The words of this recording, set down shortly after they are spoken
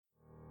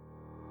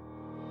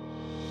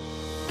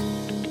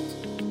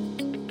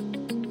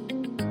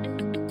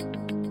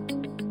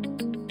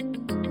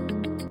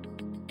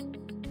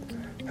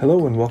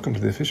Hello and welcome to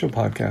the official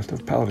podcast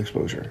of Palate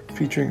Exposure,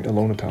 featuring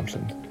Ilona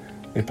Thompson,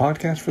 a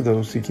podcast for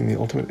those seeking the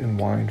ultimate in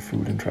wine,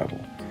 food, and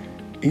travel.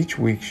 Each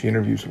week she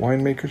interviews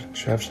winemakers,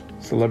 chefs,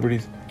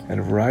 celebrities, and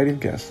a variety of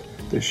guests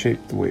that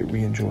shape the way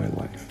we enjoy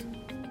life.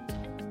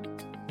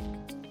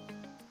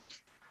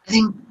 I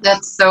think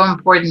that's so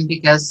important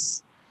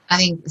because I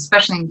think,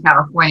 especially in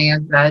California,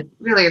 but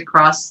really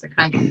across the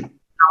country, a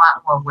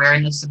lot more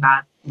awareness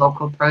about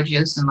local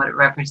produce and what it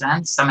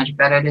represents, how much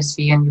better it is for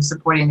you, and you're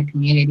supporting the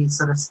community.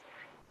 So this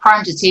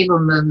farm to table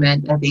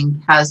movement, I think,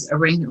 has a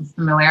ring of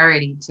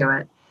familiarity to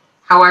it.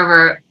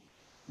 However,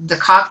 the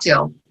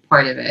cocktail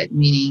part of it,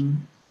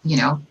 meaning,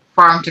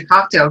 farm to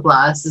cocktail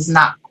glass, is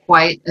not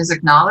quite as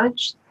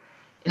acknowledged.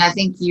 And I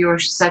think you're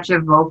such a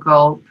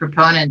vocal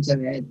proponent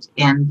of it,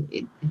 and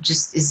it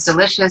just is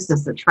delicious,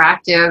 it's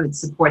attractive, it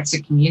supports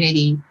the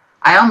community.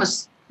 I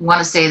almost want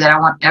to say that I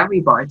want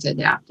every bar to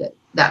adapt it,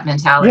 that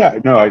mentality. Yeah,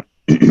 no,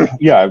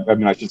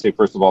 I should say,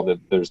 first of all, that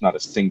there's not a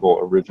single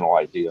original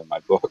idea in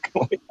my book.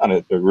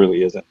 There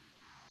really isn't.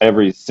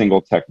 Every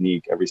single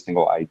technique, every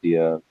single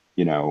idea,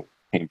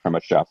 came from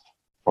a chef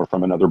or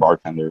from another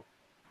bartender,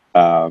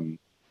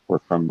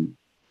 or from,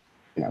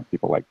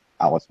 people like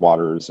Alice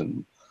Waters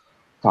and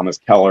Thomas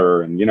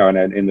Keller, and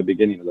and in the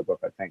beginning of the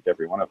book, I thanked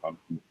every one of them.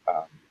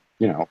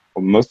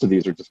 Most of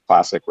these are just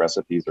classic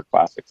recipes or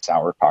classic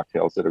sour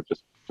cocktails that are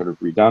just sort of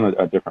redone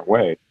a different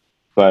way.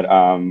 But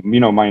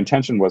my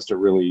intention was to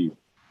really,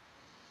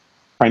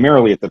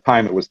 primarily at the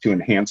time, it was to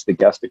enhance the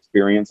guest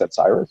experience at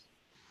Cyrus,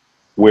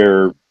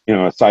 where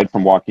aside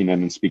from walking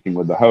in and speaking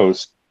with the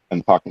host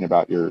and talking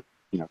about your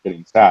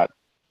getting sat,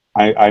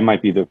 I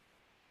might be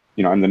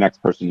I'm the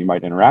next person you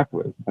might interact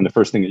with, and the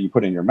first thing that you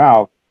put in your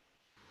mouth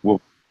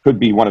could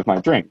be one of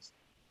my drinks.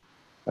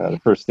 The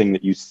first thing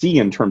that you see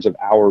in terms of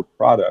our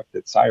product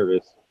at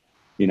Cyrus,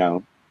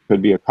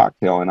 could be a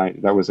cocktail.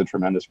 And that was a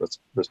tremendous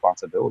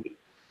responsibility.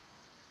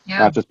 Yeah.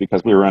 Not just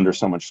because we were under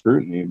so much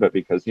scrutiny, but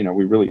because, we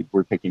really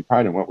were taking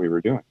pride in what we were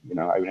doing. And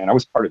I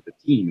was part of the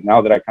team.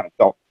 Now that I kind of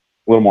felt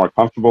a little more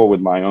comfortable with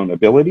my own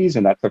abilities,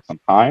 and that took some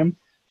time,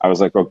 I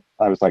was like,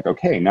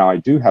 okay, now I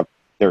do have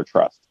their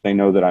trust. They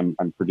know that I'm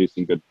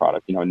producing good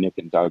product, Nick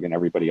and Doug and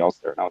everybody else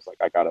there. And I was like,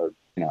 I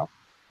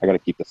gotta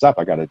keep this up.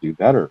 I gotta do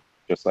better,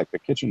 just like the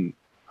kitchen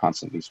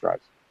constantly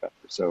strives to be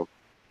better. So,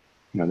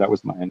 that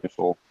was my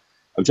initial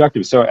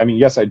objective. So,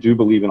 yes, I do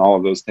believe in all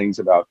of those things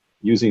about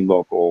using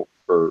local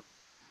for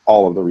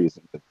all of the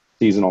reasons. It's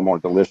seasonal, more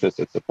delicious.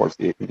 It supports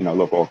the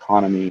local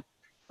economy.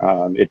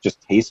 It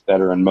just tastes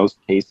better in most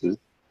cases.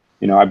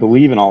 I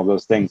believe in all of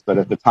those things, but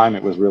at the time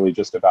it was really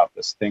just about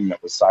this thing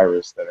that was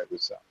Cyrus that it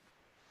was,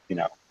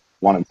 I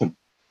wanted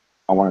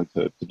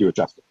to do it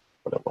justice,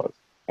 what it was.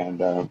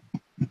 And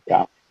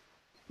yeah.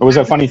 It was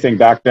a funny thing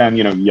back then,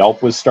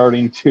 Yelp was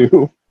starting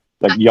to,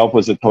 Yelp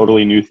was a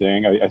totally new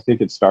thing. I think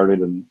it started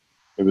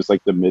it was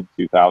like the mid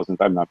 2000s.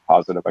 I'm not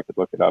positive, I could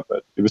look it up,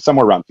 but it was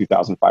somewhere around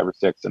 2005 or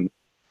 6.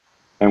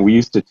 And we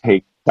used to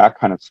take that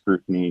kind of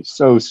scrutiny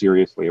so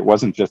seriously. It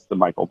wasn't just the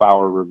Michael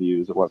Bauer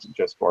reviews. It wasn't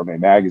just Gourmet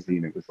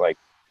Magazine. It was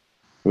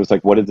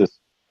like, what did this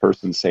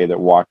person say that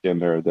walked in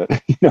there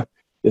that,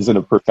 isn't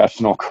a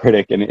professional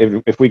critic?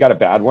 And if we got a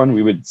bad one,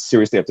 we would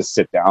seriously have to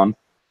sit down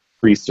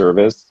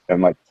pre-service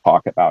and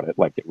talk about it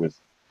like it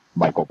was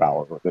Michael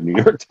Bauer or the New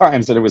York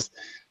Times. And it was,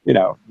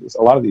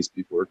 a lot of these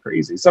people were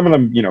crazy. Some of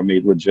them,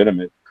 made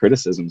legitimate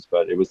criticisms,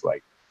 but it was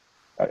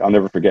I'll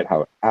never forget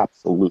how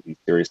absolutely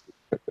seriously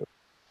they took it.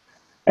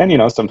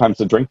 And, sometimes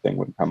the drink thing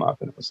would come up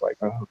and it was like,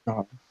 oh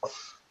God,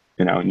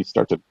 and you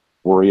start to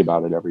worry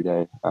about it every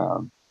day.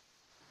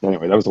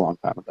 Anyway, that was a long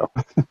time ago.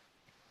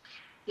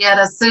 Yeah,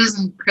 the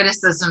citizen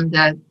criticism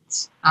that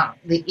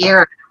the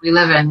era we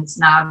live in, it's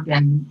now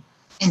been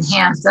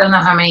enhanced. I don't know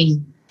how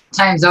many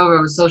times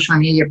over with social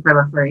media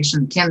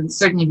proliferation. It can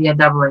certainly be a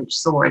double-edged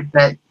sword,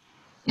 but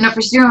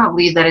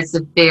presumably that it's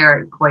a fair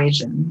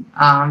equation,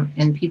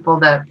 and people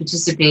that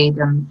participate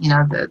in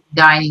the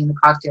dining and the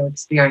cocktail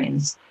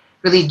experience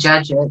really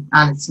judge it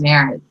on its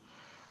merit.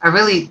 I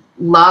really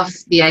love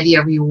the idea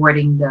of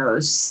rewarding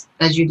those,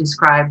 as you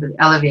described, the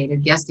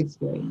elevated guest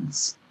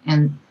experience.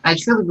 And I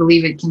truly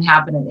believe it can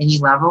happen at any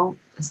level.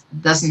 It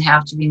doesn't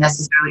have to be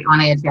necessarily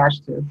only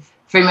attached to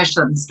 3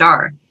 Michelin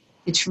star.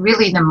 It's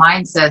really the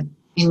mindset,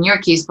 in your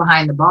case,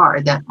 behind the bar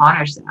that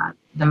honors that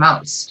the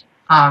most.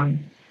 I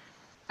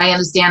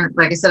understand,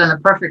 like I said, in the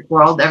perfect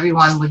world,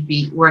 everyone would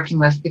be working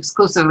with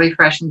exclusively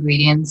fresh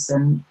ingredients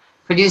and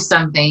produce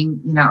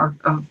something,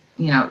 of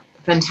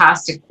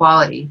fantastic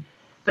quality.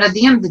 But at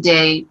the end of the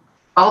day,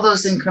 all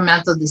those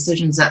incremental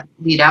decisions that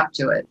lead up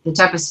to it, the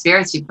type of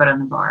spirits you put on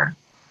the bar,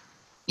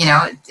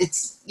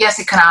 it's,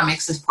 yes,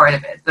 economics is part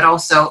of it, but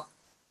also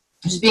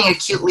just being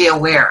acutely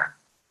aware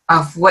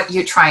of what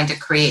you're trying to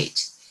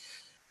create.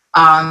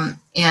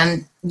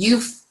 And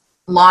you've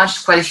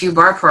launched quite a few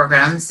bar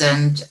programs,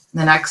 and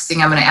the next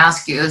thing I'm going to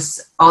ask you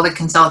is all the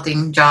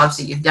consulting jobs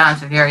that you've done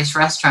for various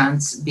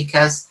restaurants,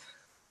 because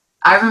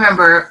I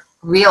remember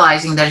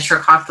realizing that it's your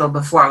cocktail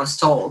before I was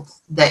told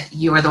that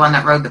you were the one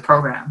that wrote the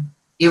program.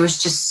 It was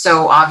just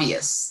so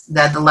obvious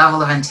that the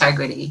level of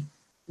integrity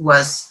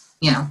was,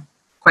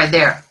 quite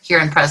there, here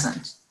and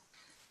present.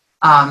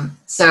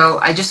 So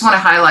I just want to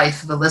highlight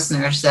for the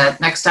listeners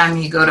that next time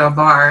you go to a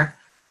bar,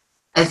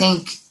 I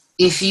think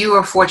if you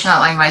were fortunate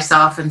like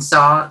myself and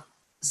saw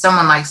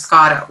someone like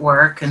Scott at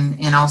work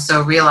and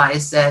also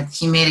realized that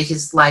he made it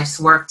his life's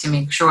work to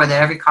make sure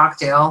that every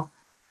cocktail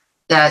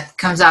that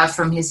comes out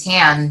from his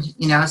hand,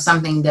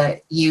 something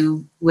that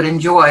you would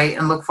enjoy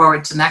and look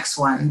forward to the next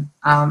one.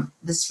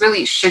 This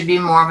really should be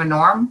more of a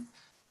norm.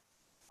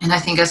 And I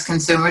think as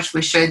consumers,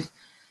 we should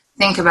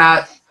think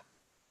about,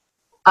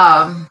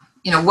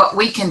 what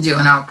we can do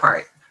in our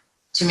part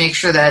to make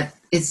sure that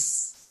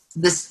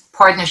this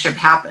partnership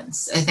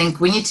happens. I think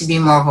we need to be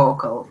more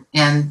vocal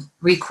and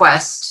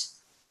request,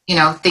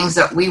 things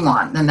that we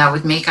want and that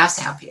would make us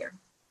happier.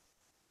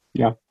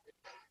 Yeah.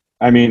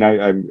 I mean,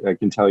 I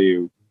can tell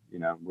you,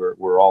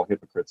 we're all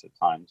hypocrites at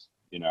times,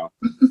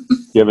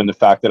 given the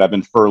fact that I've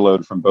been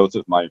furloughed from both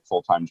of my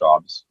full-time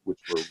jobs, which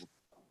were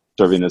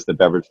serving as the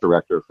beverage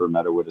director for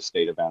Meadowood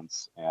Estate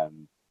Events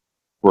and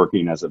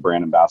working as a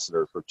brand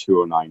ambassador for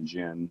 209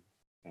 Gin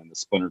and the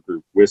Splinter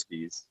Group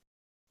whiskeys.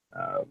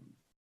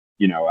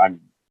 I'm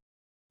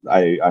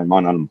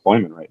on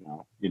unemployment right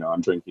now.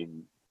 I'm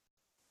drinking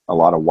a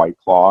lot of White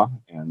Claw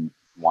and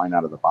wine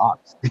out of the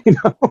box,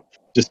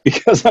 just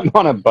because I'm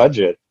on a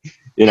budget.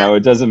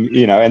 It doesn't,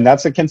 and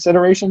that's a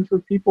consideration for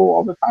people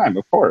all the time,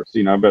 of course,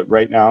 but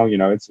right now,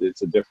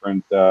 it's a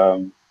different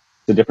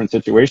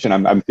situation.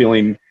 I'm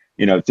feeling,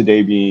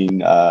 today being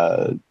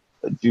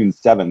June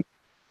 7th,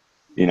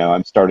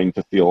 I'm starting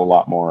to feel a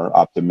lot more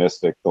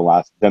optimistic the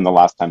last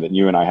time that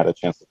you and I had a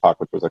chance to talk,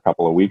 which was a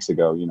couple of weeks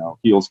ago.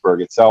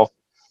 Healdsburg itself,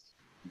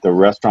 the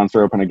restaurants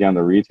are open again,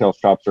 the retail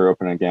shops are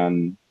open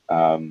again.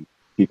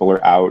 People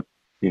are out,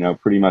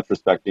 pretty much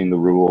respecting the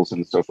rules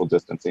and social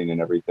distancing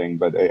and everything.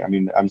 But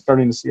I'm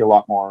starting to see a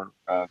lot more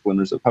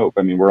glimmers of hope.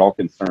 We're all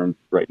concerned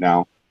right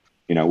now,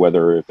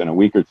 whether if in a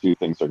week or two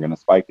things are going to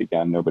spike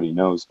again, nobody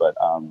knows. But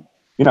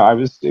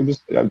it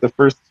was the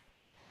first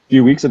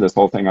few weeks of this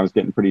whole thing, I was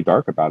getting pretty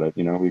dark about it,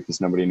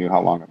 because nobody knew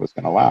how long it was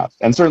going to last.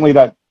 And certainly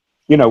that,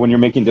 when you're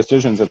making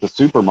decisions at the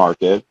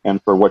supermarket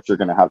and for what you're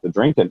going to have to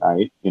drink at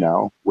night,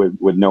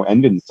 with no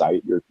end in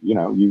sight,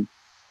 you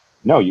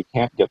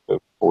can't get the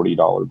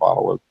 $40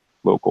 bottle of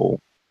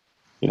local,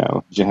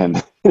 gin.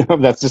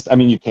 That's just,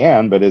 you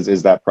can, but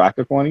is that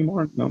practical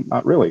anymore? No,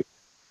 not really.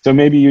 So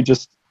maybe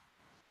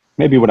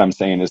what I'm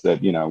saying is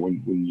that,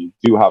 when you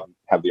do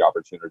have the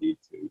opportunity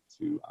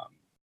to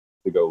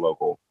go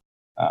local,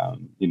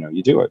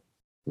 you do it.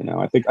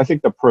 I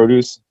think the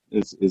produce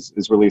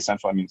is really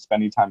essential.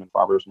 Spending time in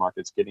farmers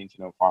markets, getting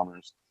to know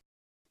farmers.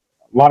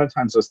 A lot of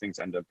times those things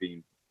end up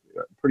being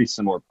a pretty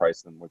similar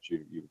price than what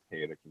you would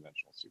pay at a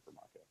conventional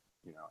supermarket.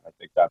 I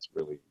think that's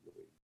really,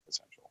 really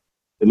essential.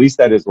 At least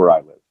that is where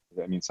I live.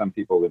 Some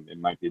people, it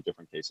might be a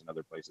different case in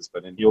other places,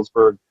 but in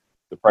Healdsburg,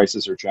 the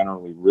prices are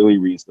generally really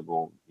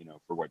reasonable,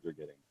 for what you're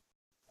getting.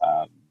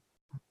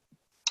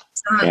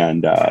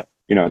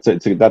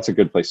 That's a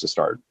good place to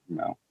start,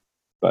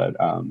 But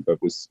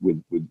with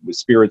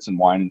spirits and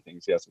wine and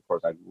things, yes, of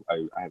course, I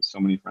have so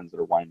many friends that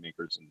are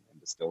winemakers and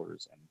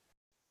distillers,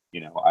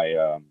 and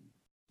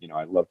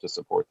I love to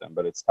support them,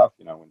 but it's tough,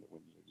 when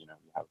you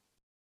have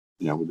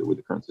with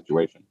the current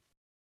situation.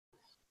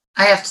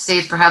 I have to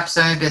say, perhaps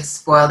I'm a bit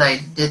spoiled. I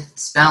did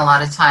spend a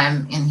lot of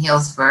time in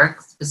Healdsburg,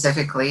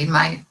 specifically.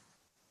 My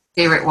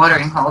favorite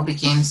watering hole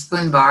became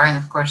Spoon Bar, and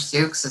of course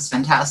Duke's is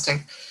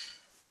fantastic.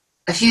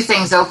 A few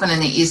things open in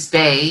the East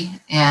Bay,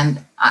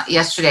 and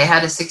yesterday I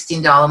had a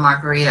 $16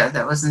 margarita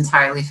that was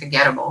entirely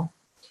forgettable.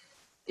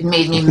 It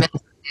made me miss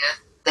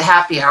the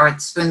happy hour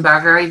at Spoon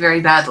Bar very,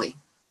 very badly.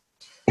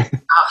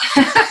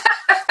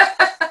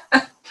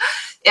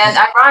 And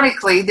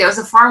ironically, there was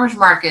a farmer's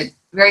market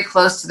very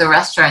close to the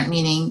restaurant,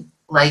 meaning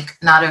like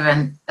not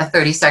even a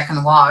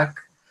 30-second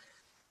walk,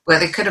 where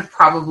they could have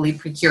probably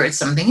procured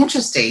something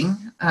interesting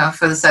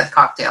for the said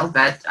cocktail,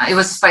 but it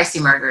was a spicy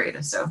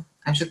margarita, so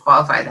I should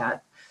qualify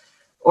that.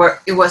 Or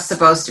it was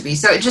supposed to be.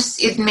 So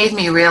it made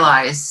me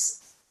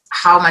realize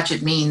how much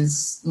it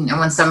means,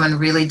 when someone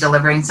really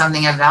delivering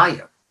something of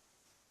value.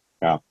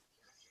 Yeah.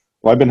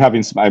 Well, I've been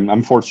having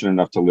I'm fortunate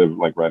enough to live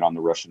like right on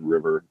the Russian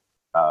River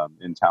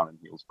in town in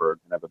Healdsburg,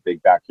 and have a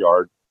big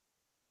backyard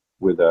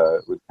with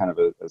kind of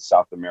a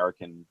South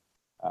American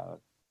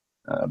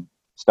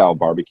style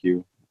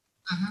barbecue,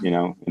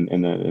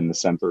 in the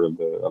center of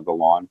the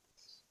lawn.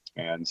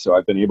 And so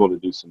I've been able to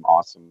do some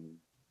awesome,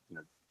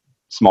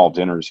 small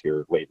dinners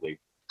here lately,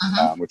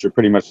 which are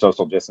pretty much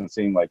social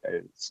distancing.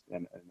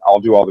 And I'll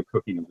do all the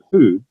cooking of the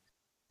food,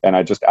 and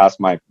I just ask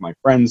my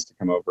friends to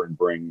come over and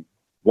bring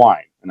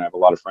wine. And I have a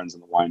lot of friends in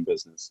the wine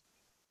business,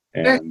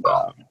 and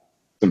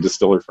some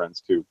distiller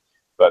friends too,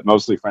 but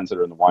mostly friends that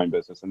are in the wine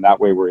business. And that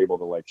way we're able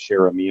to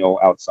share a meal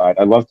outside.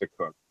 I love to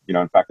cook.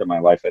 In fact, in my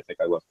life, I think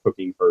I love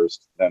cooking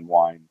first, then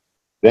wine,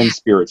 then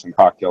spirits and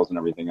cocktails and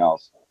everything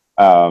else.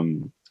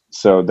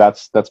 So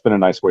that's been a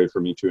nice way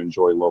for me to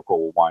enjoy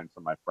local wine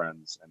from my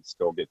friends and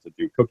still get to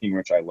do cooking,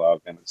 which I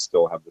love, and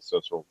still have the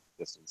social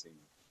distancing,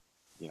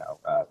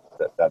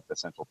 that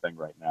essential thing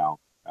right now.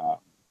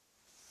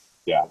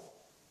 Yeah.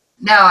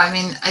 No, I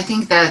mean, I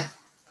think that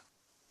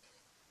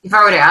if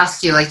I were to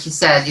ask you, like you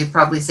said, you'd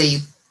probably say you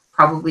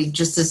probably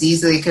just as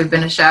easily could have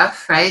been a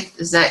chef, right?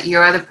 Is that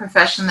your other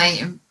profession that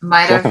you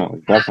might have?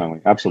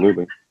 Definitely,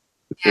 absolutely.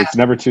 Yeah, It's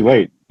never too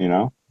late, you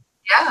know.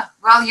 yeah.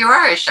 Well, you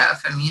are a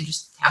chef. I mean, you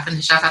just happen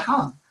to chef at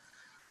home.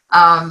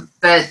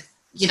 But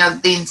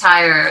the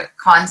entire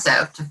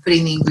concept of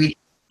putting the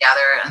ingredients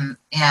together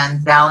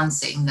and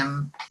balancing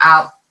them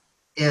out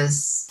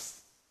is,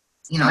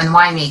 in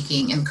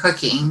winemaking and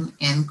cooking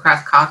and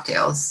craft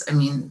cocktails. I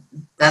mean,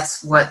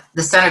 that's what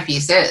the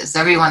centerpiece is.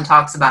 Everyone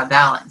talks about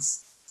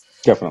balance.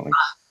 Definitely.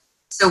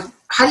 So,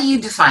 how do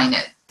you define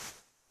it?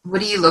 What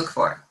do you look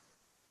for?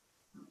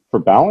 For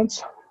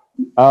balance,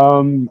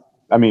 um,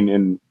 I mean,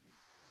 in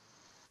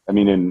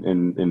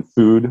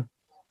food,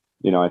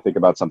 I think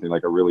about something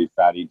like a really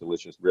fatty,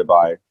 delicious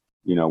ribeye.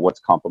 What's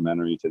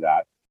complementary to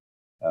that?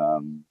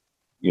 Um,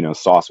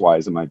 sauce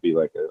wise, it might be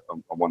like a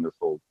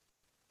wonderful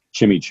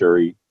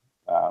chimichurri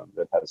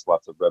that has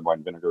lots of red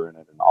wine vinegar in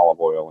it, and olive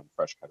oil, and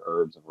fresh cut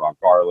herbs, and raw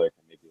garlic,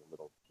 and maybe a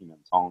little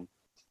pimentone.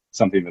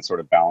 Something that sort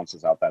of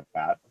balances out that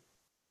fat.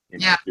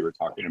 Yeah, If you were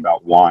talking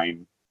about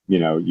wine, you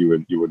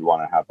would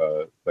want to have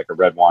a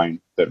red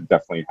wine that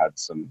definitely had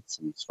some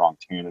strong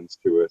tannins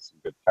to it, some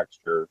good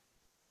texture.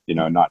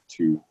 Not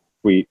too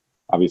sweet,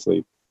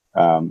 obviously.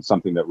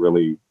 Something that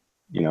really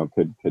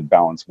could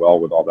balance well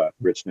with all that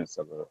richness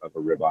of a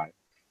ribeye.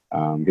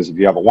 Because if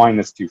you have a wine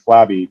that's too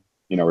flabby,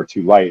 or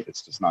too light,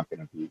 it's just not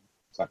going to be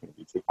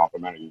too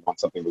complimentary. You want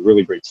something with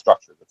really great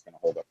structure that's going to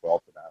hold up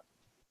well to that.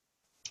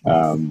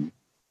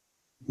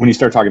 When you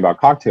start talking about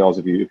cocktails,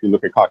 if you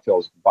look at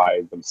cocktails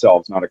by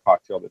themselves, not a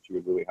cocktail that you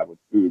would really have with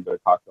food, but a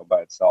cocktail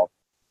by itself,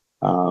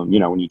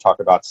 when you talk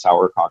about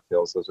sour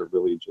cocktails, those are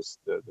really just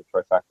the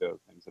trifecta of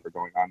things that are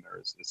going on there.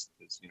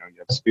 You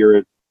have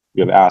spirit,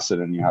 you have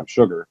acid, and you have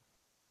sugar.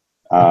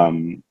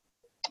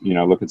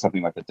 Look at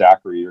something like a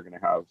daiquiri. You're going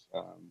to have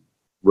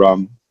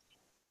rum,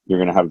 you're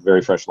going to have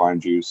very fresh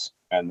lime juice,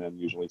 and then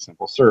usually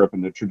simple syrup.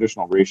 And the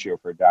traditional ratio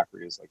for a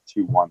daiquiri is like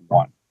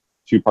 2-1-1.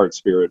 2 parts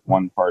spirit,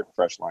 1 part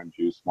fresh lime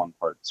juice, 1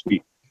 part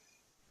sweet.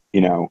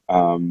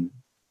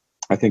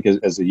 I think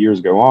as the years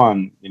go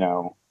on,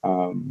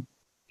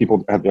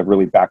 people have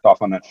really backed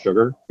off on that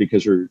sugar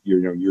because you're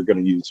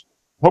going to use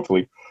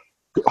hopefully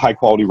high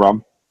quality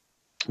rum,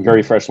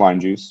 very fresh lime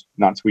juice,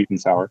 not sweet and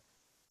sour,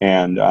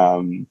 and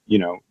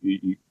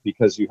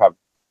because you have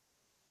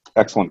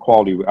excellent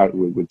quality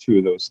with 2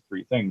 of those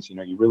 3 things,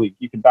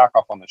 you can back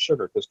off on the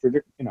sugar because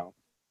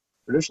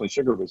traditionally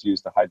sugar was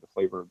used to hide the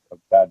flavor of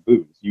bad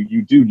booze.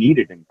 You do need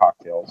it in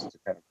cocktails to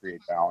kind of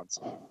create balance,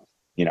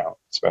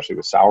 especially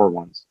with sour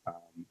ones,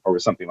 or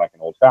with something like an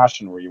old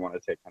fashioned where you want to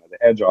take kind of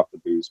the edge off the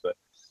booze. But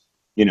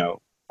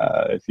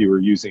if you were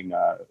using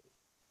a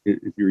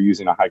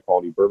high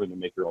quality bourbon to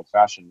make your old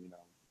fashioned,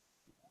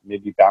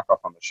 maybe back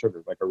off on the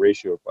sugar, like a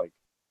ratio of like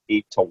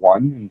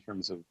 8-1 in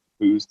terms of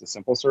booze to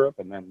simple syrup,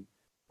 and then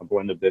a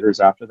blend of bitters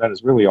after that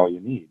is really all you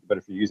need. But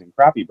if you're using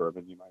crappy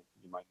bourbon, you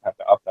might have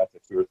to up that to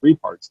 2 or 3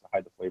 parts to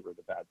hide the flavor of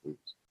the bad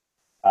booze.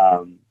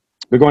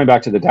 But going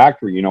back to the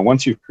daiquiri,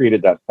 once you've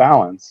created that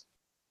balance,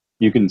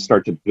 you can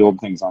start to build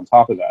things on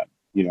top of that.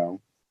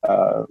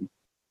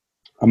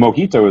 A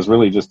mojito is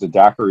really just a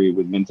daiquiri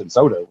with mint and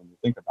soda when you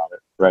think about it,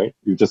 right?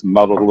 You just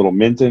muddled a little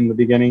mint in the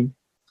beginning,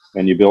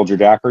 and you build your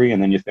daiquiri,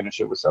 and then you finish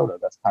it with soda.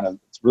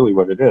 It's really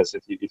what it is.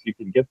 If you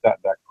can get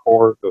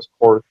those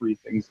core 3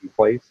 things in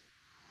place,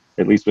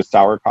 at least with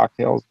sour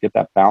cocktails, get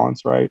that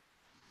balance right,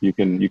 you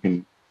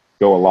can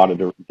go a lot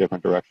of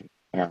different directions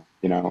there.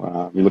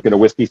 You look at a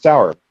whiskey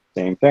sour,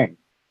 same thing.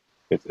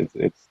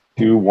 It's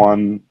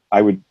 2-1.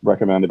 I would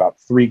recommend about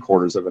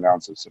 3/4 of an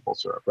ounce of simple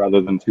syrup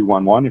rather than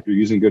 2-1-1. If you're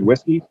using good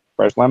whiskey,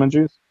 fresh lemon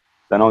juice,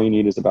 then all you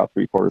need is about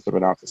 3/4 of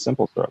an ounce of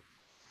simple syrup.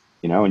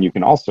 And you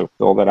can also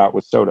fill that out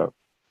with soda.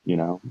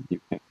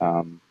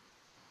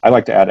 I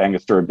like to add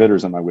Angostura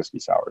bitters in my whiskey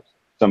sours.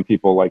 Some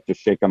people like to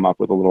shake them up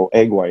with a little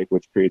egg white,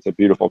 which creates a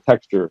beautiful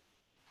texture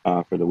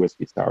for the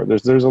whiskey sour.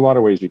 There's a lot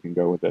of ways you can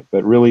go with it,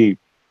 but really,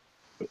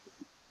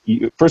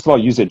 first of all,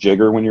 use a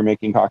jigger when you're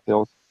making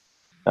cocktails.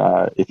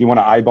 If you want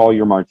to eyeball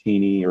your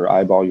martini or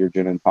eyeball your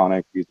gin and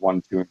tonic, use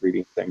 1-2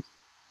 ingredient things.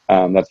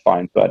 That's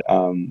fine. But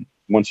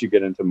once you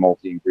get into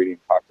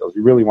multi-ingredient cocktails,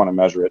 you really want to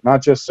measure it,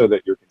 not just so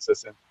that you're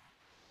consistent,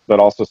 but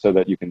also so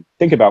that you can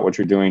think about what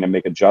you're doing and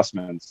make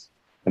adjustments,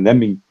 and then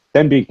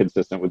be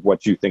consistent with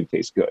what you think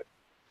tastes good,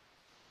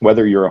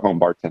 whether you're a home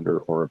bartender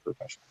or a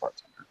professional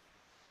bartender.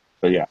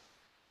 So yeah.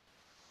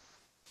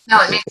 No,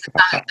 it makes a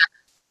ton of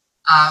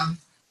sense.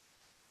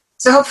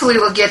 So hopefully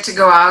we'll get to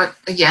go out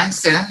again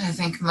soon. I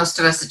think most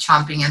of us are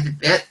chomping at the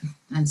bit,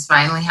 and it's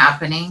finally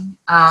happening.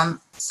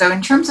 So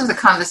in terms of the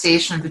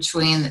conversation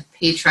between the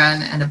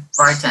patron and a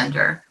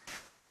bartender,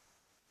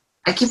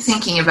 I keep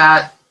thinking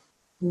about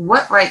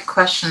what right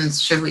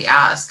questions should we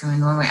ask? I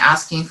mean, when we're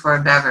asking for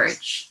a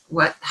beverage,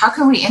 how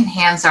can we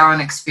enhance our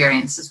own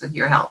experiences with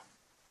your help?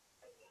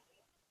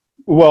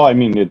 Well, I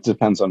mean, it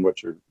depends on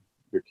what you're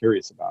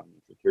curious about.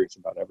 If you're curious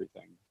about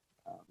everything,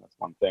 that's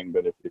one thing.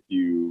 But if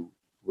you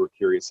we're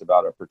curious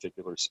about a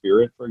particular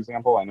spirit, for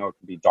example. I know it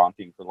can be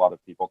daunting for a lot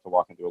of people to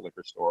walk into a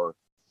liquor store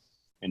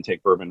and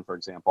take bourbon, for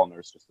example, and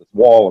there's just this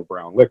wall of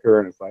brown liquor,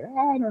 and it's like,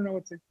 I don't know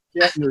what to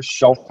get. And there's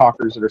shelf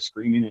talkers that are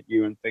screaming at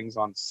you and things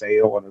on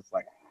sale, and it's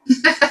like,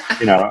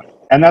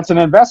 and that's an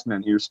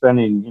investment. You're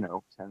spending,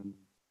 10,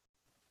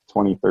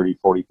 20, 30,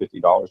 40,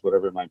 $50,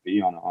 whatever it might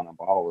be on a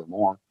bottle or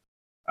more.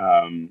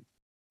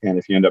 And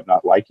if you end up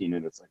not liking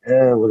it, it's like,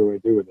 what do I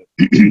do with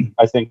it?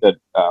 I think that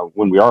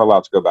when we are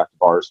allowed to go back to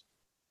bars,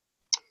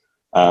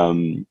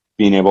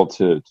 being able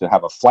to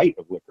have a flight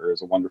of liquor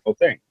is a wonderful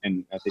thing.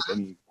 And I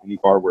think any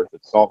bar worth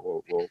its salt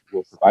will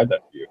provide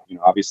that for you.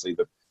 Obviously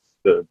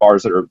the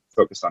bars that are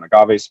focused on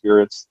agave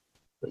spirits,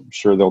 I'm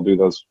sure they'll do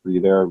those for you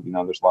there.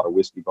 There's a lot of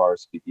whiskey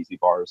bars, speakeasy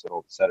bars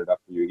that'll set it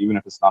up for you. Even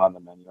if it's not on the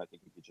menu, I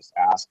think you could just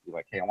ask, be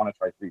like, hey, I want to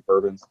try 3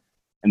 bourbons.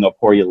 And they'll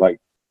pour you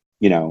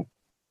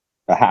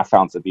a half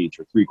ounce of each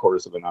or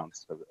 3/4 of an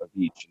ounce of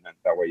each. And then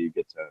that way you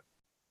get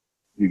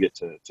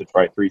to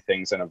try 3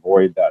 things and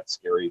avoid that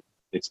scary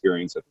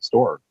experience at the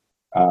store.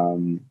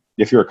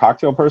 If you're a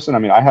cocktail person,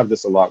 I have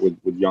this a lot with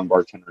young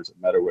bartenders at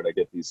Meadowood. I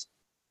get these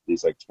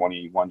like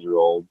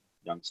 21-year-old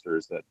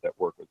youngsters that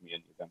work with me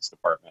in the events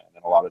department, and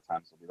then a lot of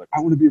times they'll be like,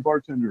 I want to be a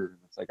bartender, and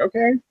it's like,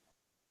 okay,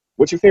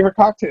 what's your favorite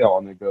cocktail?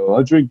 And they go,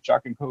 I drink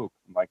Jack and Coke.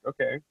 I'm like,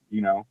 okay,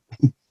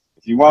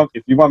 if you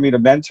want me to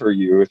mentor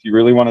you, if you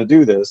really want to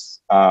do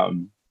this, I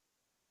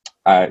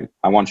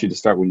want you to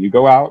start when you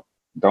go out.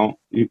 Don't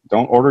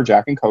order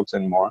Jack and Cokes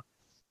anymore.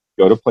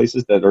 Go to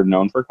places that are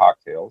known for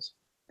cocktails,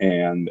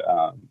 and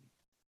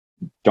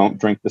don't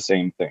drink the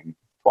same thing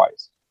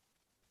twice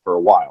for a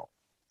while.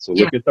 So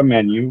look at the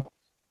menu.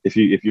 If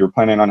you're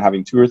planning on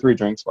having 2 or 3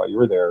 drinks while you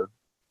were there,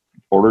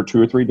 order 2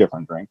 or 3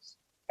 different drinks,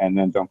 and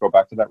then don't go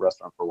back to that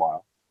restaurant for a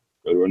while.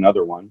 Go to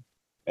another one,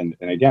 and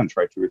again,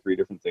 try 2 or 3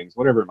 different things,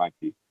 whatever it might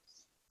be,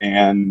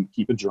 and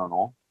keep a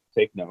journal,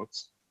 take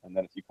notes, and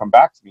then if you come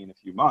back to me in a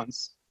few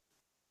months,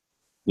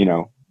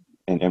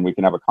 and we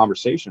can have a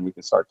conversation, we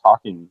can start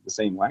talking the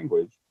same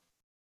language.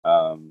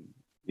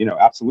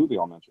 Absolutely,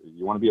 I'll mentor you.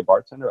 You want to be a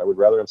bartender? I would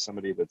rather have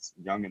somebody that's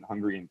young and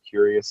hungry and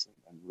curious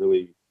and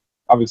really.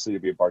 Obviously, to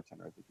be a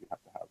bartender, I think you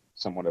have to have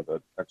somewhat of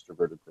an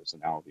extroverted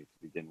personality to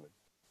begin with.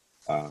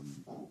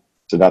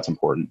 So that's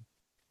important.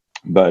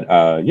 But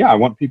I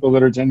want people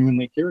that are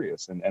genuinely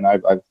curious, and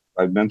I've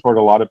mentored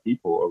a lot of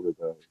people over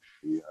the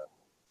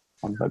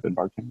I've been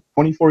bartending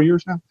 24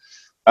 years now,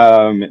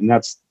 and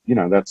that's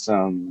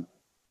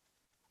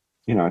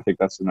I think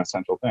that's an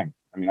essential thing.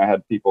 I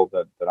had people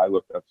that I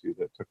looked up to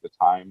that took the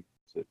time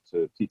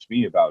to teach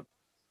me about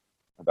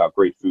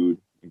great food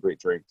and great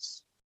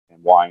drinks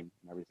and wine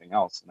and everything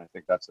else. And I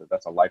think that's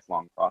a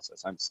lifelong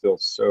process. I'm still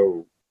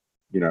so,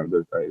 I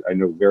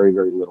know very,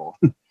 very little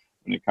when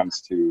it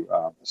comes to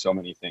so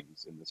many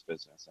things in this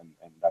business.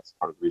 And that's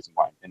part of the reason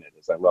why I'm in it,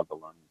 is I love the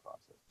learning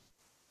process.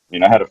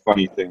 I had a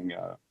funny thing.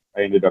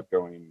 I ended up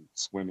going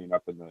swimming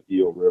up in the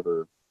Eel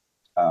River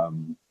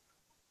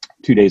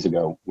 2 days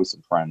ago with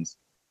some friends.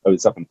 I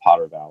was up in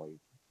Potter Valley.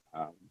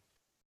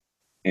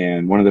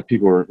 And one of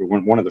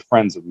the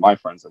friends of my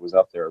friends that was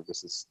up there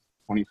was this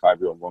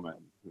 25-year-old woman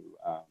who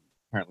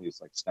apparently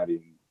is like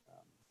studying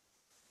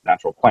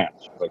natural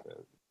plants.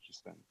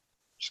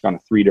 She's gone to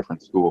 3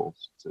 different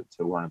schools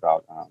to learn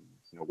about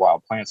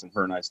wild plants. And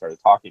her and I started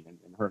talking, and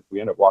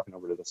we ended up walking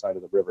over to the side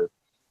of the river,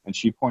 and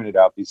she pointed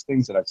out these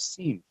things that I've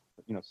seen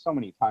so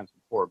many times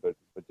before, but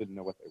didn't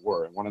know what they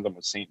were. And one of them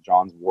was St.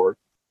 John's wort.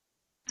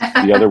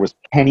 The other was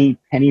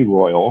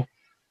pennyroyal,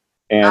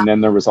 and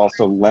then there was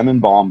also lemon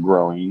balm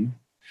growing,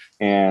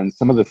 and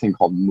some other thing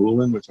called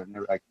mullein, which I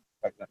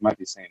might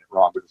be saying it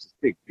wrong, but it's this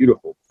big,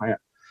 beautiful plant.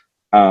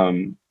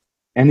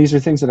 And these are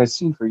things that I've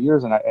seen for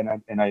years, and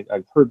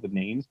I've heard the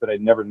names, but I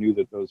never knew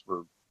that those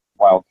were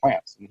wild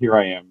plants. And here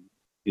I am,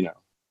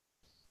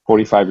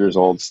 45 years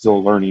old,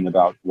 still learning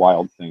about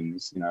wild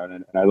things,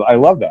 and I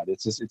love that.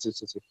 It's just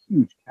a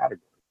huge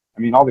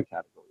category. All the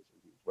categories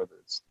are huge, whether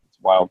it's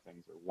wild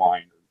things or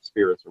wine or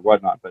spirits or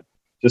whatnot, but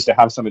just to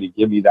have somebody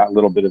give me that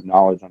little bit of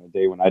knowledge on a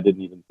day when I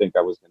didn't even think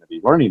I was going to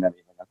be learning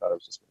anything. I thought I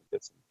was just going to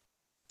get some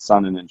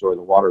sun and enjoy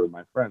the water with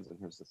my friends. And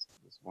here's this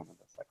woman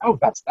that's like, oh,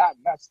 that's that,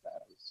 and that's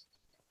that. I was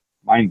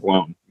mind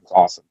blown. It's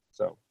awesome.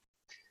 So,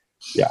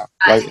 yeah.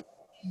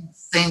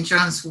 St.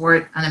 John's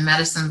wort on a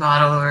medicine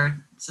bottle or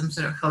some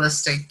sort of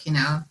holistic,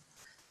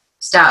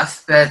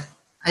 stuff. But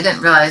I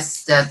didn't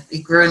realize that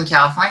it grew in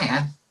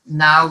California.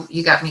 Now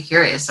you got me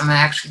curious. I'm going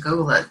to actually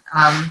Google it.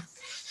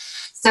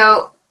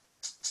 So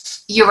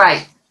you're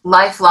right.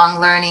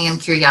 Lifelong learning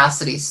and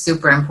curiosity is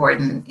super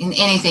important in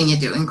anything you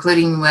do,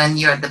 including when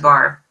you're at the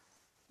bar.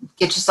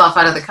 Get yourself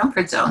out of the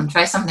comfort zone.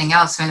 Try something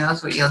else. Who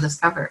knows what you'll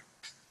discover.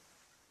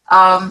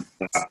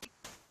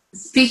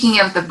 Speaking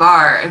of the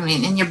bar,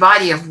 in your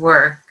body of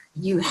work,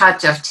 you had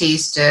to have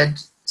tasted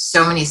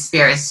so many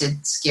spirits.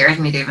 It scared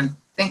me to even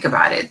think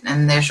about it.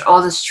 And there's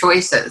all these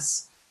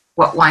choices.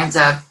 What winds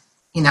up,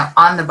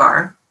 on the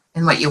bar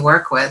and what you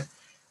work with.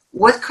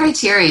 What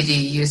criteria do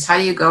you use? How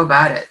do you go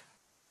about it?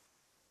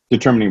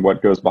 Determining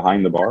what goes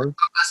behind the bar? What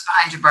goes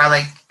behind your bar?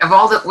 Like, of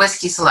all the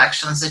whiskey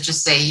selections, let's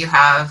just say you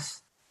have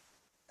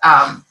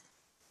um,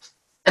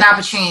 an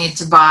opportunity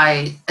to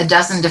buy a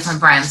dozen different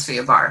brands for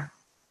your bar,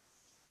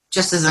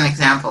 just as an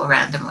example,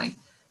 randomly,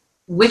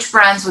 which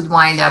brands would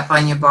wind up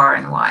on your bar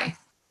and why?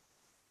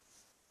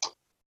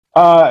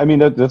 I mean,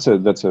 that's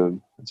a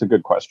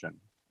good question.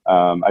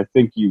 I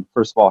think you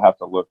first of all have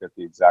to look at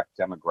the exact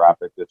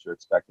demographic that you're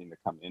expecting to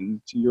come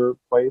into your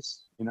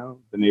place. You know,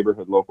 the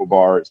neighborhood local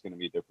bar is going to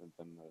be different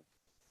than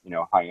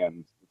the,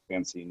 high-end,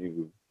 fancy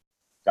new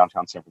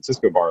downtown San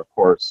Francisco bar. Of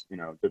course,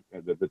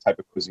 the type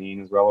of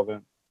cuisine is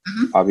relevant.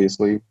 Mhm.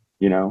 Obviously,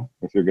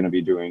 if you're going to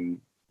be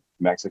doing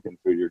Mexican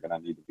food, you're going to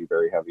need to be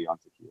very heavy on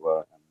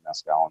tequila and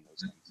mezcal and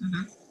those things.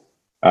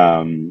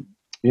 Mhm.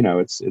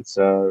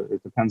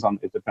 It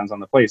depends on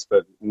the place,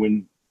 but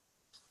when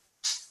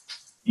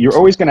you're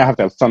always going to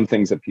have some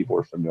things that people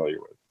are familiar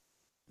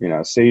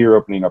with. Say you're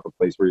opening up a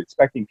place where you're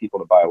expecting people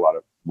to buy a lot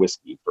of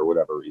whiskey for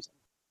whatever reason.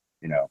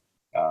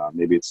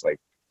 Maybe it's like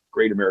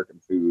great American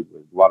food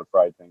with a lot of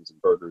fried things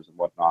and burgers and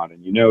whatnot,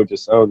 and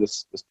this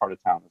part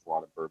of town has a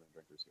lot of bourbon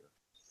drinkers here.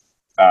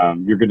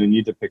 You're going to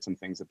need to pick some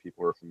things that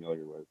people are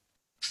familiar with.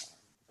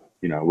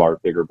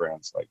 Large, bigger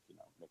brands like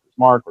Maker's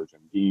Mark or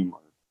Jim Beam,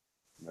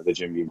 or the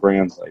Jim Beam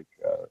brands like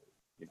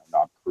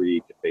Knob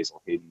Creek and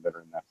Basil Hayden that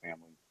are in that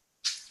family.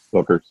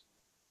 Booker's.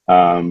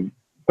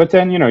 But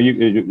then, you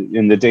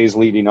in the days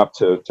leading up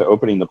to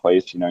opening the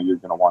place, you're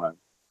going to want to,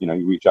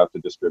 you reach out to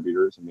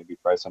distributors and maybe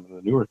try some of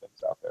the newer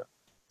things out there,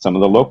 some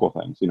of the local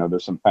things.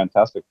 There's some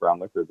fantastic brown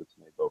liquor that's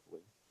made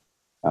locally.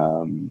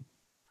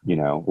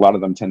 A lot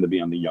of them tend to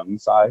be on the young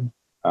side,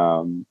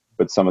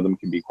 but some of them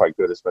can be quite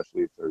good,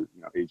 especially if they're,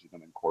 aging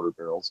them in quarter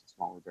barrels,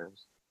 smaller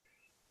barrels.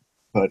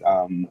 But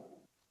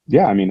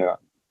yeah, I mean,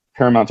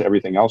 paramount to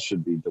everything else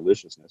should be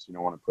deliciousness. You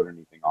don't want to put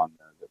anything on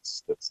there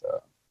that's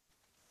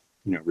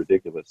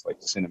ridiculous, like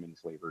cinnamon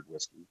flavored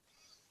whiskey.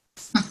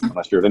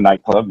 Unless you're at a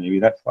nightclub, maybe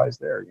that flies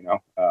there.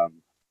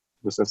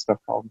 What's that stuff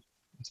called?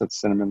 What's that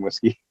cinnamon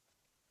whiskey?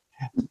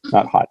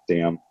 Not hot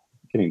damn. I'm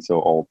getting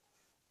so old.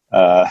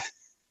 I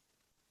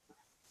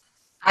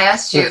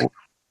asked you.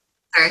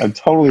 Sorry. I'm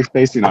totally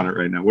spacing on it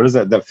right now. What is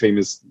that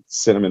famous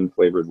cinnamon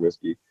flavored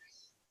whiskey?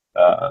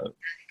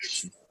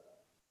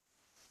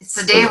 It's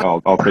the day.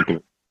 I'll think of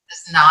it.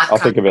 I'll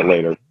think of it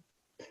later.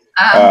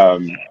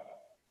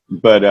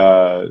 But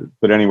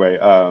anyway,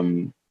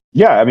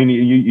 yeah, I mean,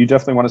 you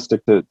definitely want to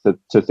stick to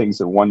things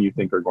that you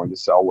think are going to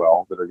sell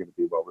well, that are going to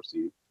be well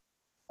received,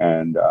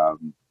 and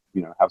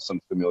have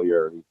some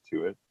familiarity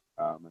to it,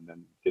 and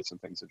then get some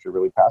things that you're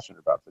really passionate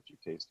about that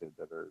you've tasted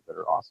that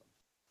are awesome.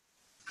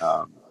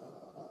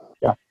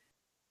 Yeah.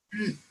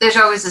 There's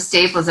always the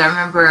staples. I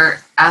remember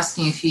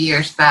asking a few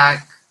years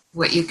back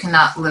what you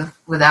cannot live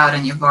without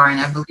in your bar, and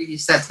I believe you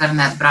said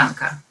Fernet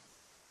Branca.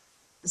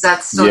 Is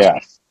that still? Yeah.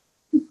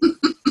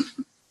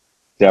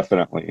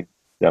 Definitely.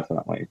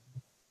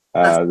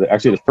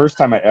 Actually, the first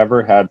time I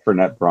ever had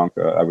Fernet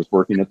Branca, I was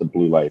working at the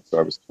Blue Light, so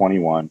I was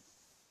 21,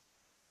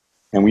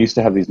 and we used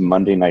to have these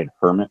Monday night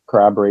hermit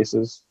crab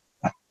races,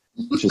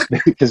 which is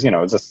because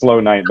it's a slow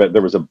night, but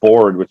there was a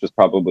board which was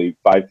probably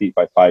 5 feet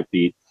by 5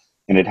 feet,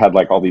 and it had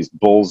like all these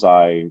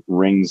bullseye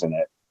rings in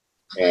it,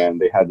 and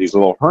they had these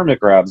little hermit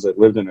crabs that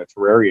lived in a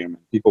terrarium,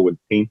 and people would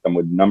paint them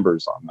with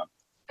numbers on them.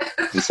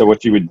 And so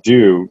what you would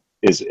do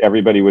is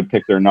everybody would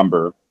pick their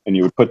number, and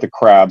you would put the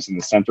crabs in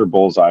the center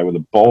bullseye with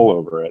a bowl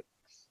over it.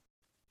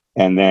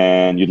 And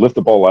then you'd lift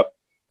the bowl up,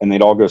 and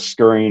they'd all go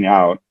scurrying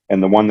out,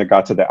 and the one that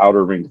got to the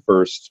outer ring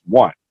first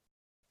won.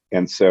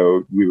 And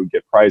so we would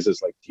get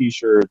prizes like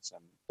T-shirts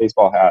and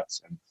baseball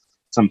hats, and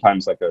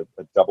sometimes like a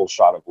double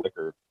shot of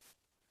liquor.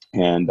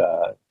 And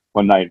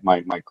one night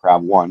my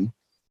crab won,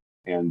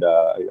 and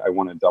I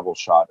won a double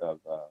shot of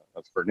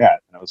Fernet,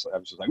 and I was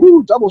just like,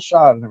 "Ooh, double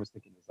shot!" And I was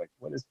thinking, "It's like,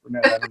 what is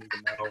Fernet? I don't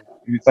even know.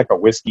 It's like a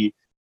whiskey."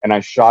 And I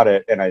shot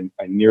it, and I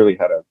nearly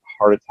had a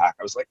heart attack.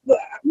 I was like,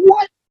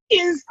 "What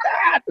is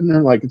that?" And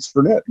they're like, "It's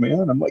Fernet,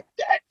 man." I'm like,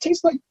 "That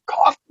tastes like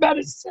cough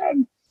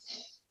medicine,"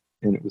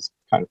 and it was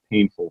kind of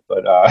painful.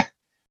 But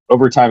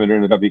over time, it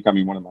ended up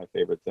becoming one of my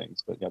favorite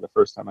things. But yeah, the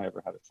first time I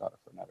ever had a shot of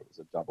Fernet, it was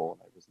a double,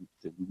 and I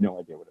had no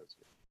idea what I was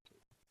doing.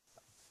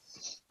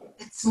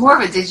 It's more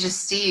of a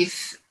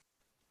digestif,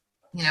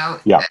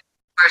 Yeah.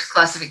 First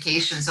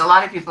classification. So a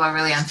lot of people are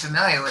really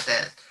unfamiliar with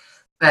it,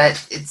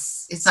 but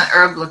it's an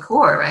herb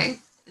liqueur, right?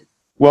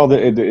 Well,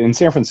 in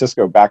San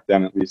Francisco back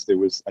then, at least, it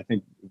was. I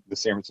think the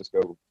San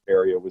Francisco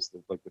area was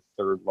the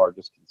third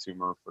largest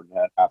consumer for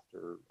Fernet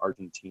after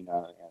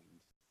Argentina and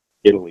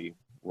Italy,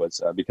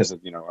 was because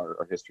of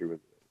our history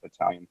with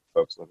Italian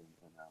folks living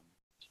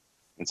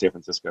in San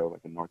Francisco,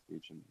 like in North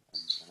Beach and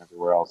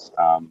everywhere else.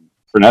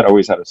 Fernet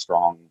always had a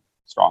strong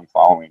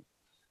following,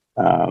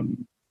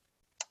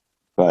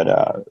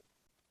 but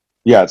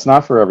yeah, it's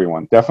not for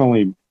everyone.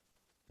 Definitely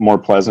more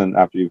pleasant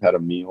after you've had a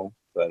meal,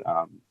 but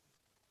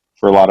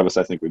for a lot of us,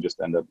 I think we just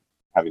end up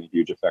having a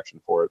huge affection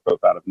for it,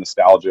 both out of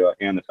nostalgia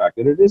and the fact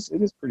that it is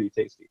pretty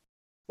tasty.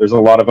 There's a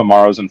lot of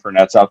Amaros and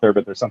Fernets out there,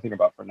 but there's something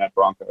about Fernet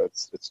Branca.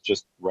 It's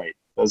just right.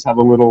 It does have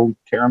a little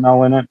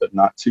caramel in it, but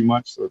not too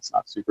much, so it's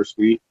not super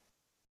sweet.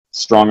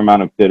 Strong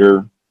amount of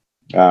bitter.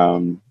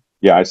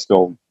 Yeah, I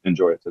still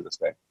enjoy it to this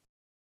day.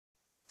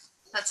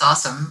 That's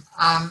awesome.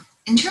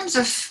 In terms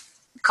of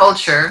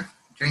culture,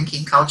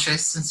 drinking culture,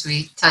 since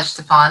we touched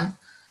upon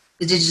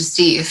the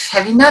digestif,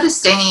 have you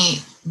noticed any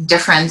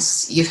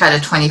difference? You've had a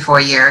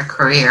 24-year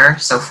career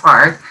so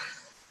far.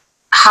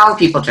 How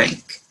people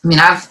drink? I mean,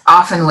 I've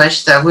often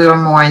wished that we were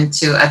more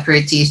into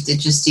aperitif,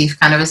 digestif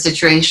kind of a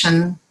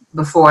situation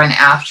before and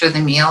after the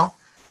meal.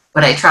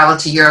 When I travel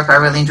to Europe, I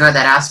really enjoy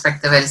that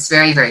aspect of it. It's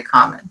very, very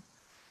common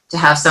to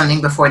have something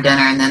before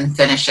dinner and then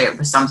finish it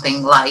with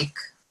something like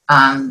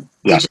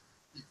digestif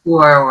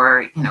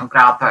or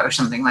grappa or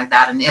something like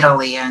that in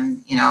Italy.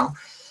 And,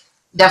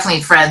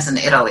 definitely France and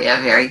Italy are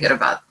very good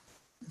about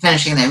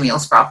finishing their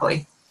meals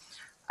properly.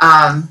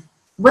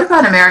 What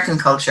about American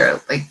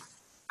culture? Like,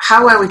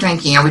 how are we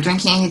drinking? Are we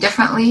drinking any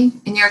differently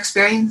in your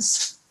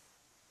experience?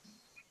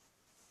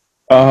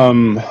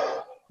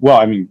 Well,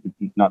 I mean,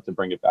 not to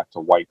bring it back to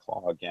White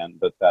Claw again,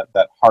 but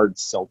that hard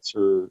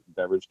seltzer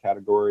beverage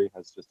category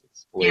has just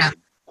exploded.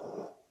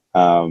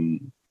 Yeah.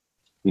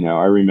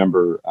 I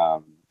remember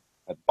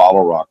at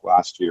Bottle Rock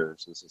last year,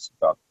 so this is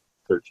about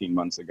 13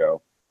 months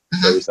ago,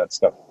 there was that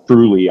stuff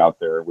Truly out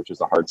there, which is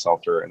a hard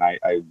seltzer, and I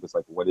was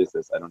like, what is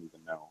this? I don't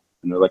even know.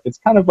 And they're like, it's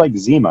kind of like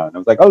Zima. And I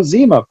was like, oh,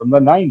 Zima from the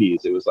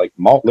 90s. It was like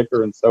malt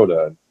liquor and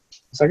soda.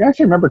 It's like, I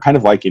actually remember kind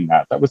of liking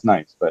that. That was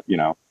nice. But,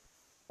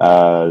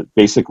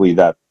 basically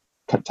that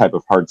type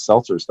of hard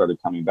seltzer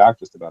started coming back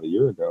just about a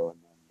year ago.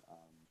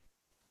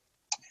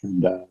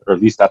 And then, or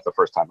at least that's the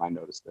first time I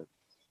noticed it.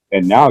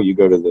 And now you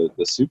go to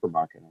the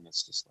supermarket and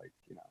it's just like,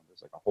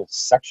 there's like a whole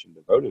section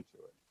devoted to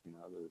it.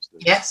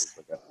 There's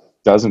like a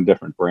dozen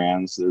different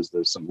brands. There's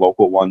some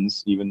local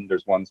ones. Even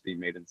there's ones being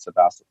made in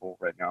Sebastopol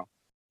right now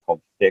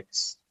called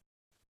Fix,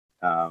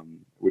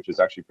 which is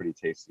actually pretty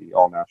tasty,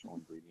 all natural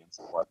ingredients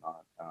and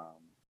whatnot.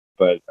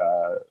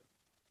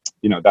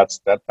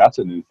 That's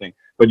a new thing.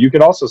 But you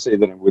could also say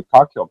that with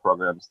cocktail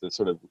programs, the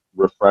sort of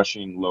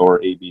refreshing lower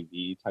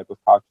ABV type of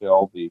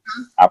cocktail, the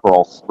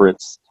Aperol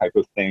Spritz type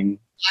of thing,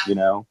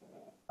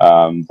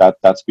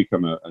 that's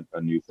become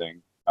a new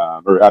thing.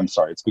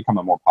 It's become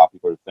a more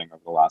popular thing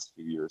over the last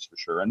few years for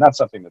sure. And that's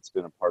something that's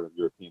been a part of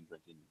European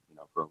drinking,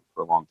 for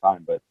a long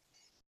time. But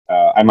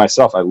I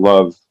myself, I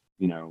love,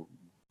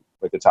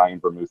 like Italian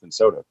vermouth and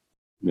soda.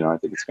 I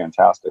think it's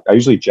fantastic. I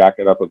usually jack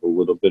it up with a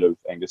little bit of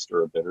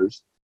Angostura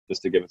bitters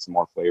just to give it some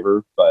more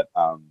flavor. But,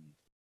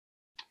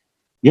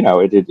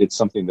 it's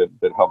something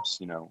that helps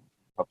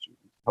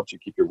you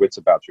keep your wits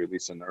about you, at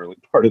least in the early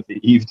part of the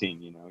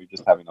evening. You're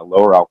just having a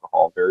lower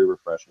alcohol, very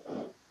refreshing.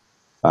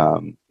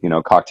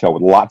 Cocktail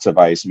with lots of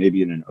ice,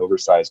 maybe in an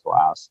oversized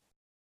glass,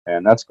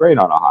 and that's great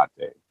on a hot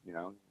day.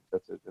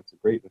 That's a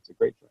great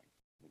drink.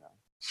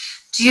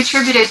 Do you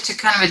attribute it to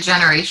kind of a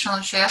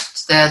generational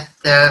shift that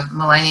the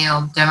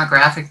millennial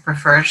demographic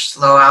prefers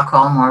low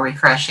alcohol, more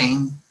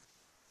refreshing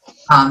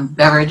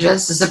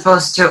beverages, as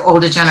opposed to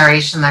older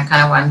generation that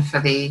kind of went for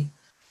the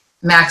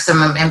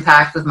maximum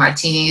impact with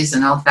martinis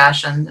and old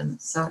fashioned and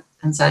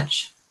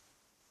such?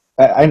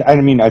 I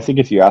mean, I think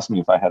if you asked me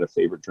if I had a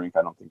favorite drink,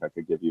 I don't think I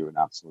could give you an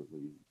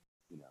absolutely,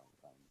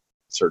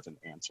 certain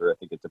answer. I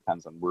think it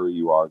depends on where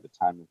you are, the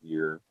time of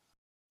year,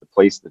 the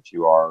place that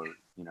you are,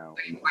 and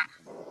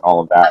all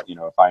of that.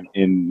 If I'm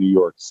in New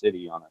York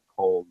City on a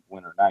cold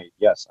winter night,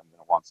 yes, I'm going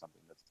to want something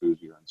that's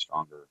boozier and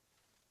stronger,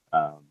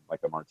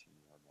 like a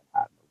martini or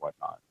Manhattan or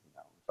whatnot.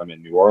 If I'm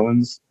in New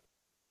Orleans,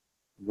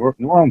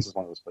 New Orleans is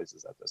one of those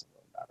places that doesn't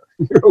really matter.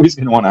 You're always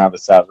going to want to have a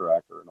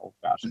Sazerac or an old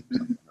fashioned or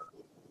something.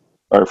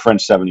 Or a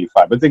French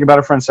 75, but think about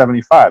a French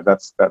 75.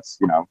 That's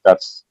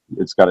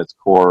it's got its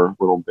core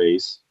little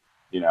base,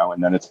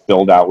 and then it's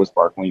filled out with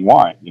sparkling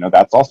wine.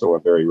 That's also a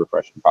very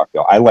refreshing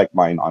cocktail. I like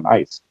mine on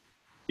ice.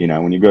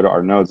 When you go to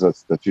Arnaud's,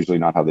 that's usually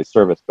not how they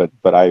serve it.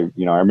 But I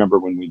remember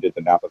when we did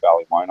the Napa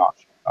Valley Wine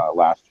Auction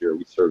last year,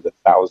 we served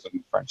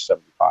 1,000 French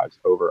 75s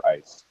over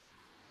ice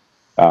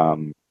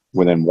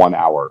within 1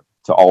 hour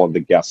to all of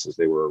the guests as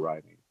they were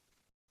arriving.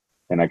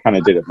 And I kind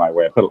of did it my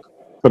way. I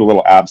put a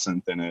little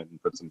absinthe in it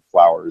and put some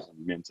flowers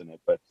and mint in it.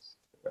 But,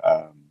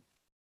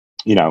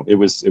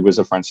 it was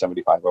a French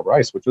 75 over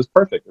ice, which was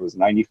perfect. It was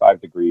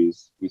 95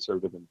 degrees. We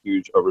served it in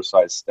huge,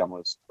 oversized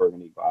stemless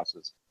burgundy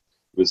glasses.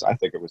 I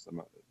think it was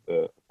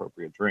the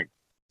appropriate drink.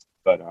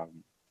 But,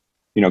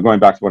 going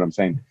back to what I'm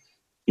saying,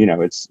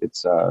 it's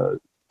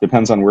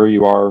depends on where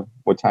you are,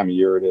 what time of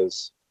year it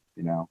is.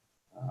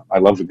 I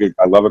love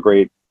a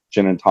great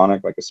gin and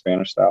tonic, like a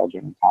Spanish style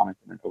gin and tonic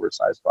in an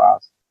oversized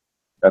glass.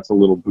 That's a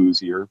little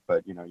boozier,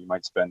 but you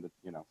might spend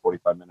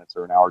 45 minutes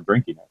or an hour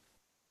drinking it.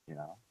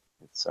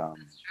 It's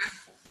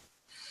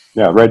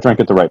right drink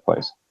at the right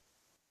place.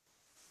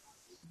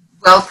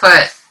 Well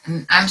put.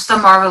 And I'm still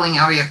marveling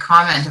over your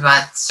comment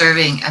about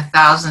serving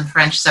 1,000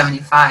 French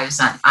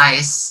 75s on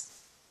ice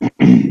at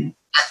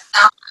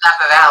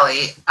Napa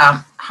Valley.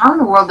 How in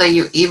the world are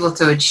you able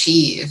to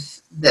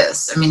achieve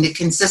this? I mean, the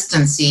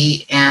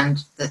consistency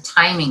and the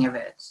timing of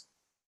it.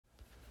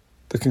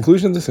 The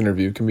conclusion of this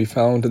interview can be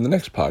found in the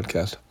next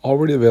podcast,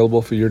 already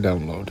available for your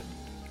download.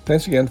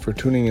 Thanks again for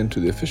tuning in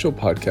to the official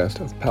podcast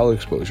of Palate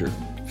Exposure,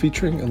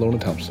 featuring Ilona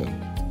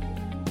Thompson.